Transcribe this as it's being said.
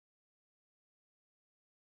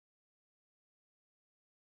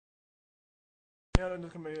Hello and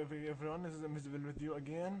welcome everyone. This is Invisible with you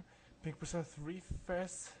again. Pink Persona 3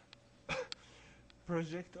 FES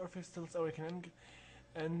Project Orpheus Telos Awakening.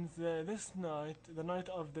 And this night, the night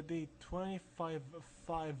of the day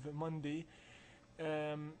 25/5 Monday,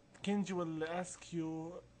 Kenji will ask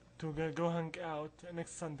you to go hang out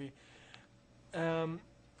next Sunday. Um,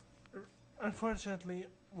 Unfortunately,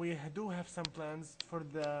 we do have some plans for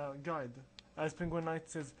the guide, as Penguin Knight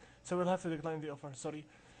says, so we'll have to decline the offer. Sorry.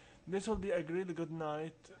 This will be a really good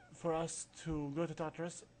night for us to go to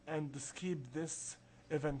Tartarus and skip this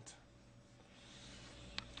event.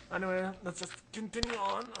 Anyway, let's just continue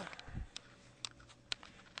on.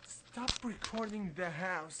 Stop recording the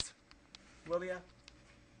house, will ya?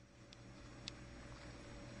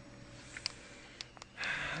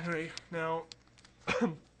 Anyway, now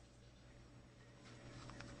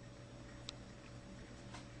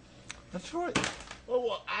that's right.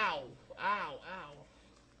 Oh, ow, ow, ow.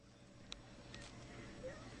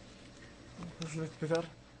 That's a bit better.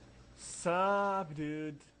 Sup,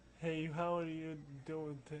 dude? Hey, how are you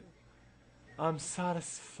doing? I'm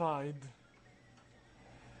satisfied.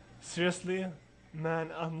 Seriously,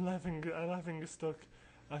 man, I'm laughing stock.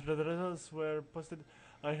 After the results were posted,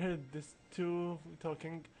 I heard these two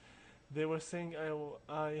talking. They were saying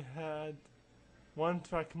I had one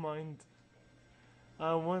track mind.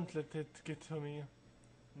 I won't let it get to me.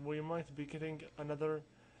 We might be getting another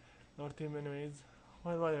our team anyways.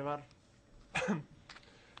 Well, whatever.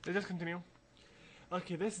 Let's just continue.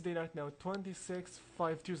 Okay, this day right now,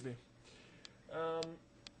 26/5 Tuesday.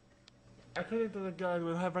 According to the guide,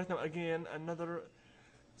 we'll have right now again another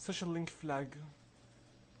social link flag.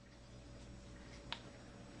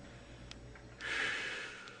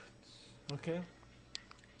 Okay.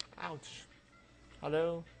 Ouch.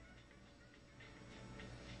 Hello.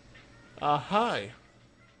 Hi.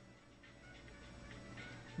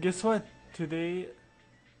 Guess what? Today,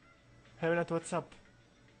 Haminat, what's up?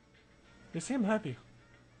 You seem happy.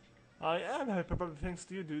 I am happy, probably thanks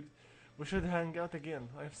to you, dude. We should hang out again.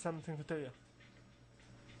 I have something to tell you.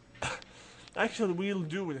 Actually, we'll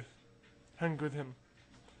do it. Hang with him.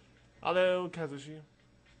 Hello, Kazushi.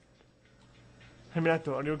 Hey,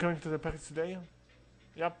 Minato, are you going to the practice today?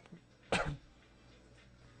 Yep.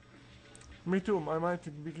 Me too. I might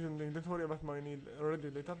be getting. Don't worry about my need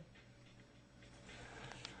already later.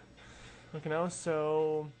 Okay, now,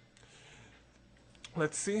 so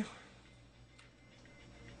let's see.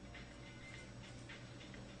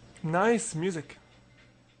 Nice music.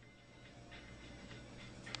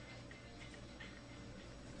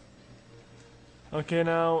 Okay,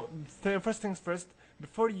 now, first things first,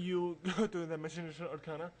 before you go to the Imagination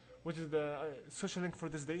Arcana, which is the social link for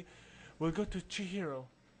this day, we'll go to Chihiro,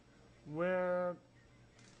 where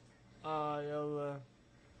I'll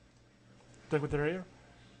take with the rear.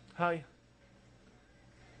 Hi.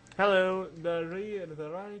 Hello. The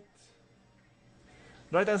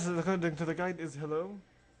right answer according to the guide is hello.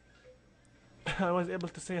 I was able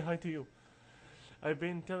to say hi to you. I've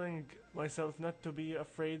been telling myself not to be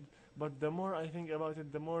afraid, but the more I think about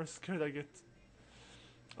it, the more scared I get.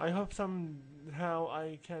 I hope somehow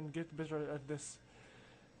I can get better at this.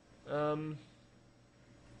 The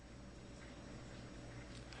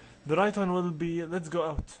right one will be let's go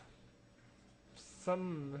out.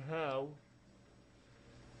 Somehow.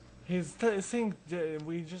 He's saying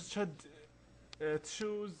we just should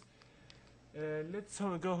choose let's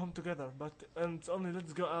go home together, but and it's only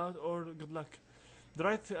let's go out or good luck. The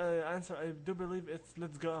right answer, I do believe, it's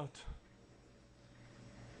let's go out.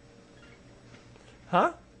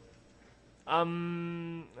 Huh?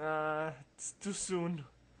 It's too soon.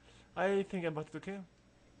 I think about it, okay?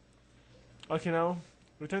 Okay, now,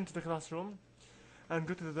 return to the classroom and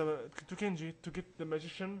go to Kenji to get the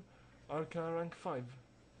Magician Arcana rank 5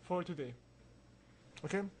 for today.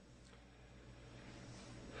 Okay?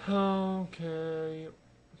 Okay.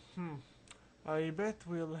 I bet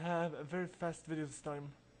we'll have a very fast video this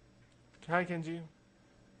time. Hi, Kenji.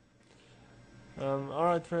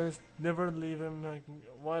 Alright, first, never leave him, like,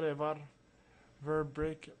 whatever. Verb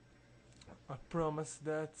break. I promise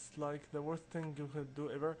that's like the worst thing you could do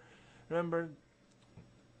ever. Remember,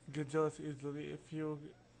 get jealous easily.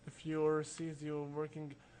 If your sees you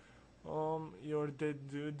working, you're dead,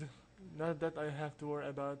 dude. Not that I have to worry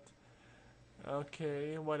about.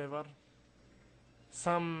 Okay, whatever.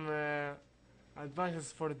 Some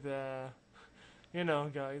advices for the, you know,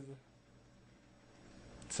 guys.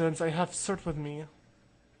 Since I have sword with me.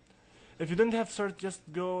 If you don't have sword, just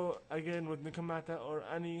go again with Nikomata or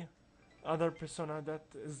any other persona that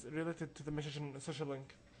is related to the Magician social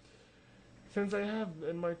link. Since I have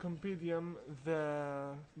in my compendium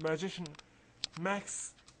the Magician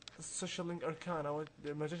max social link Arcana with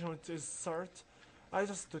the magician with his sword. I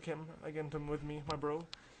just took him again to with me, my bro.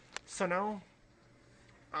 So now,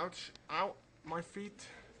 ouch, ow, my feet.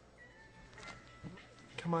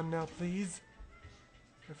 Come on now, please.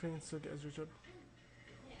 I'm feeling so good as usual.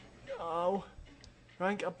 Ow.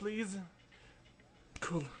 Rank up, please.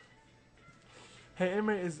 Cool. Hey,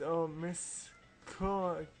 Emery is Miss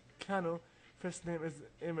Kano. First name is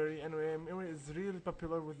Emery. Anyway, Emery is really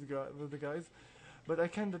popular with the guys, but I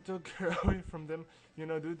kinda took her away from them. You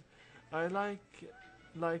know, dude. I like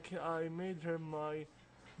I made her my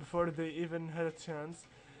before they even had a chance.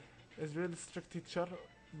 Is really strict teacher,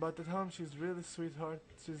 but at home she's really sweetheart.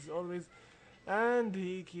 She's always, and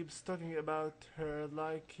he keeps talking about her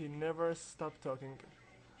like he never stopped talking.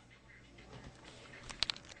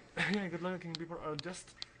 Yeah, good-looking people are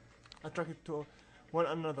just attracted to one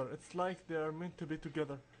another. It's like they are meant to be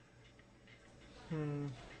together.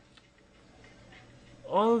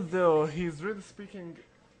 Although he's really speaking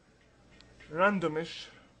randomish,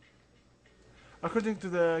 according to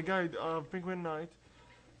the guide of Penguin Night,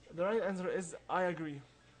 the right answer is I agree.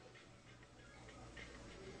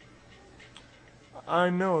 I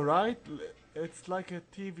know, right? It's like a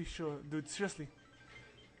TV show, dude, seriously.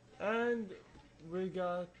 And we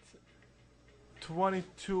got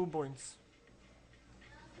 22 points.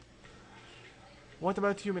 What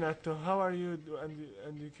about you, Minato? How are you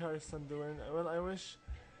and you Kari-san doing? Well, I wish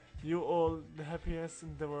you all the happiest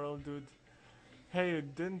in the world, dude. Hey,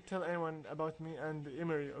 didn't tell anyone about me and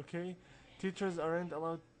Emery, okay? Teachers aren't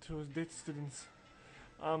allowed to date students.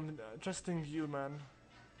 I'm trusting you, man.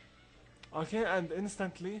 Okay, and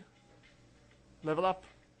instantly level up.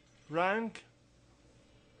 Rank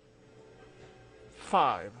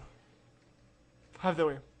 5. Half the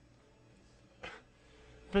way.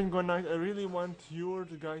 Penguin Knight, I really want your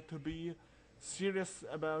guy to be serious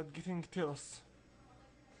about getting Telos.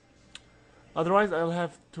 Otherwise, I'll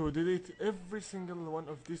have to delete every single one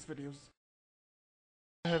of these videos.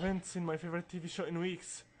 I haven't seen my favorite TV show in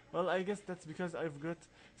weeks. Well, I guess that's because I've got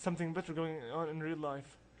something better going on in real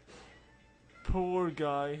life. Poor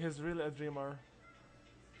guy, he's really a dreamer.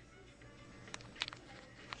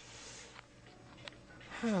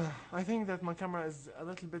 I think that my camera is a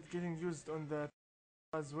little bit getting used on that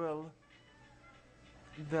as well.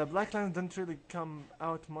 The black lines don't really come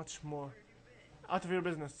out much more. Out of your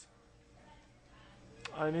business.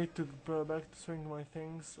 I need to go back to swing my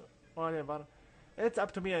things. Whatever. It's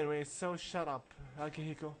up to me anyway, so shut up,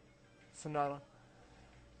 Akihiko. Sonara.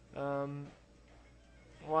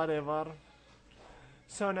 Whatever.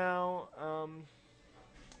 So now,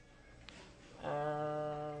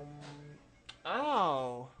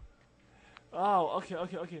 oh! Oh,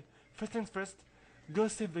 okay. First things first, go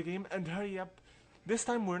save the game and hurry up. This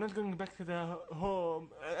time we're not going back to the home,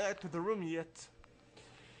 to the room yet.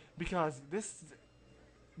 Because this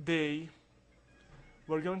day,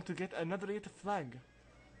 we're going to get another yet flag.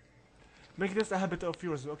 Make this a habit of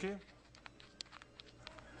yours, okay?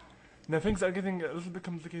 Now things are getting a little bit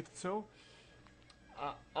complicated, so...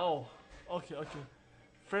 oh, okay.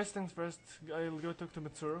 First things first, I'll go talk to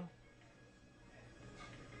Mitsuru.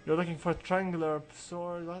 You're looking for a triangular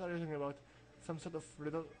sword, what are you talking about? Some sort of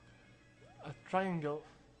riddle? A triangle?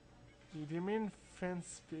 Do you mean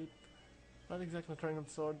fence speed? Not exactly a triangle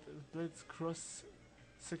sword, the blade's cross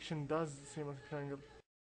section does seem like a triangle.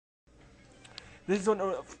 This is one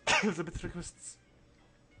of the bit requests.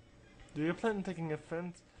 Do you plan on taking a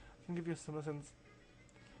fence? I can give you some lessons.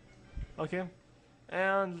 Okay,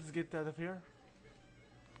 and let's get out of here.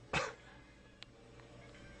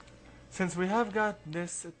 Since we have got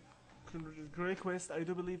this request, I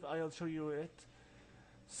do believe I'll show you it.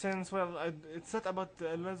 Since, well, it's not about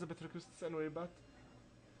the Elizabeth requests anyway, but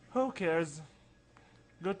who cares?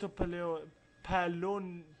 Go to Palonia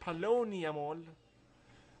Mall.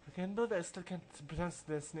 I can't believe I still can't pronounce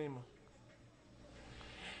this name.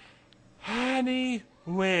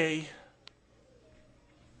 Anyway,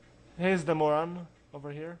 here's the moron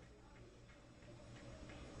over here.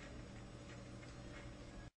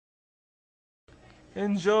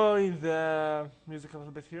 Enjoy the music a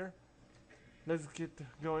little bit here. Let's get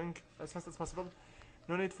going as fast as possible.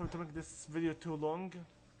 No need to make this video too long.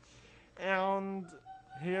 And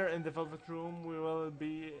here in the Velvet Room we will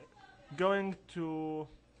be going to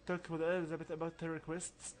talk with Elizabeth about her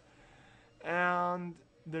requests. And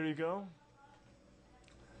there you go.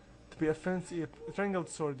 To be a fancy triangle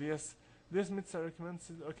sword, yes. This meets are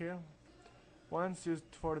recommended, okay. Once used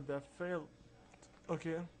for the failed,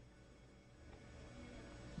 okay.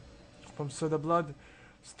 So the blood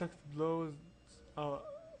stuck blows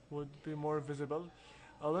would be more visible.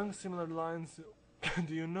 Along similar lines,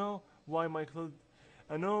 do you know why my clothes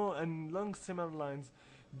I know, and along similar lines.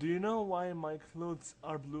 Do you know why my clothes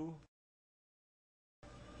are blue?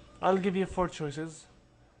 I'll give you 4 choices.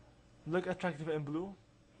 Look attractive in blue.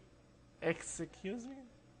 Excuse me?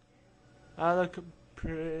 I look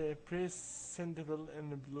presentable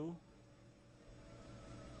in blue.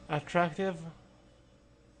 Attractive.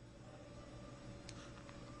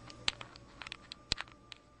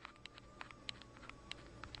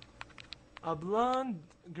 A blonde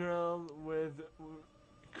girl with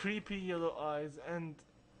creepy yellow eyes and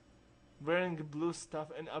wearing blue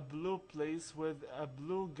stuff in a blue place with a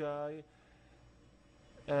blue guy,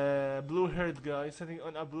 blue haired guy sitting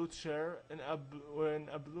on a blue chair in a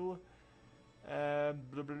blue, blah,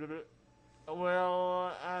 blah, blah, blah.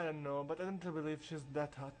 Well, I don't know, but I don't believe she's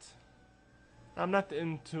that hot. I'm not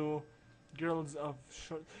into girls of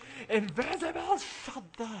short. Invisible! Shut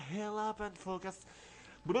the hell up and focus.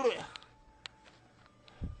 Blah.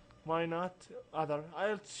 Why not other?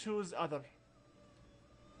 I'll choose other.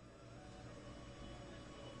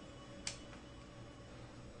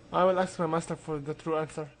 I will ask my master for the true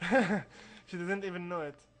answer. She doesn't even know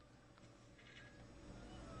it.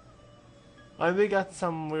 We got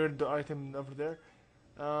some weird item over there.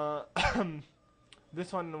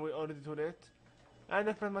 This one we already told it. And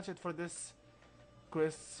that's pretty much it for this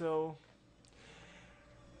quiz, so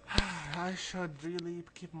I should really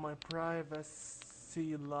keep my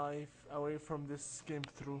privacy life away from this game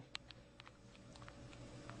through.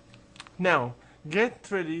 Now, get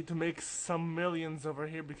ready to make some millions over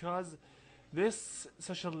here because this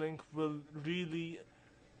social link will really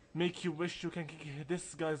make you wish you can kick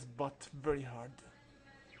this guy's butt very hard.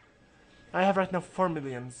 I have right now 4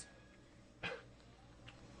 millions.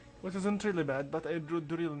 Which isn't really bad, but I do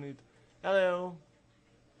really need. Hello.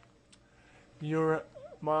 You're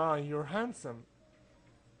handsome.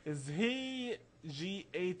 Is he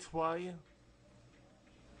G8Y?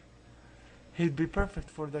 He'd be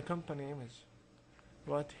perfect for the company image.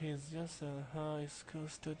 But he's just a high school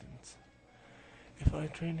student. If I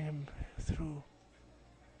train him through,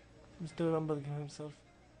 Mr. Rumble himself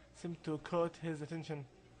seemed to caught his attention.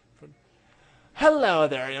 Hello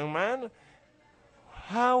there, young man.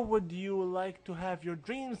 How would you like to have your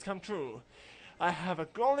dreams come true? I have a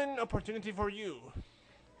golden opportunity for you.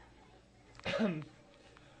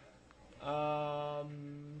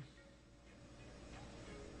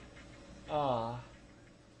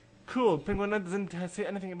 Cool. Penguin doesn't say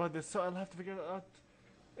anything about this, so I'll have to figure out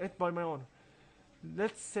it by my own.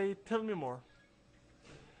 Let's say, tell me more.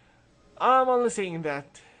 I'm only saying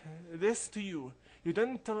that this to you. You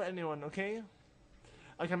don't tell anyone, okay?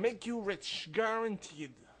 I can make you rich,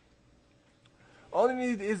 guaranteed. All you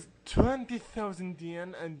need is 20,000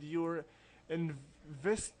 yen and your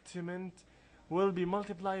investment will be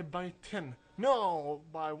multiplied by 10. No,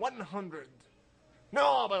 by 100.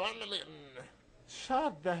 No, by 1 million.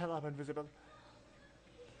 Shut the hell up, Invisible.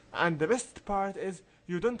 And the best part is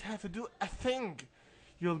you don't have to do a thing.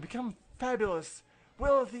 You'll become fabulous,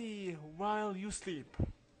 wealthy while you sleep.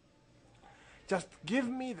 Just give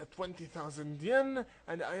me the 20,000 yen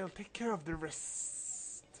and I'll take care of the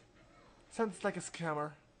rest. Sounds like a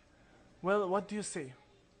scammer. Well, what do you say?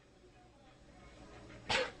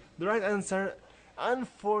 The right answer,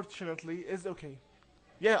 unfortunately, is okay.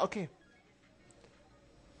 Yeah, okay.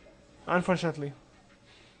 Unfortunately.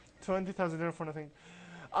 20,000 yen for nothing.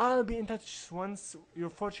 I'll be in touch once your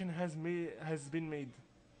fortune has been made.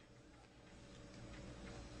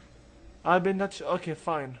 I'll be in touch. Okay,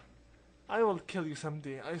 fine. I will kill you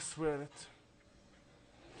someday, I swear it.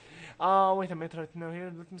 Wait a minute right now here.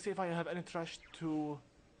 Let me see if I have any trash to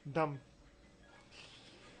dump.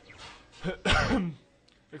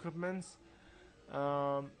 Equipments.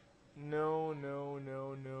 No.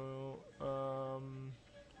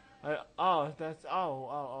 That's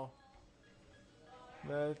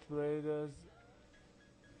That raiders.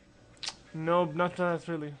 No, not that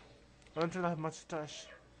really. I don't really have much trash.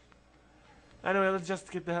 Anyway, let's just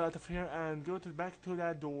get the hell out of here and go back to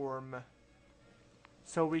that dorm.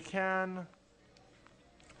 So we can...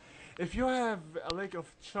 If you have a lake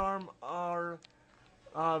of charm or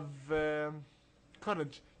of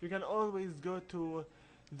courage, you can always go to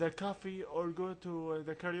the coffee or go to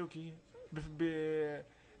the karaoke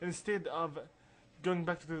instead of going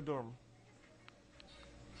back to the dorm.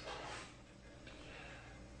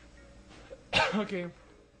 Okay,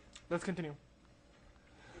 let's continue.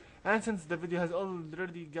 And since the video has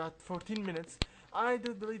already got 14 minutes, I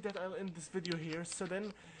do believe that I'll end this video here. So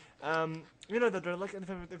then, you know that like and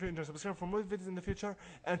if you enjoy, subscribe for more videos in the future,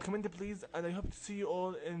 and comment please. And I hope to see you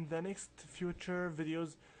all in the next future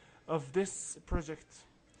videos of this project.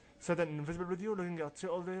 So then, invisible with you, looking out. See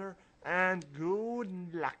you all later, and good.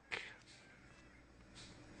 good luck.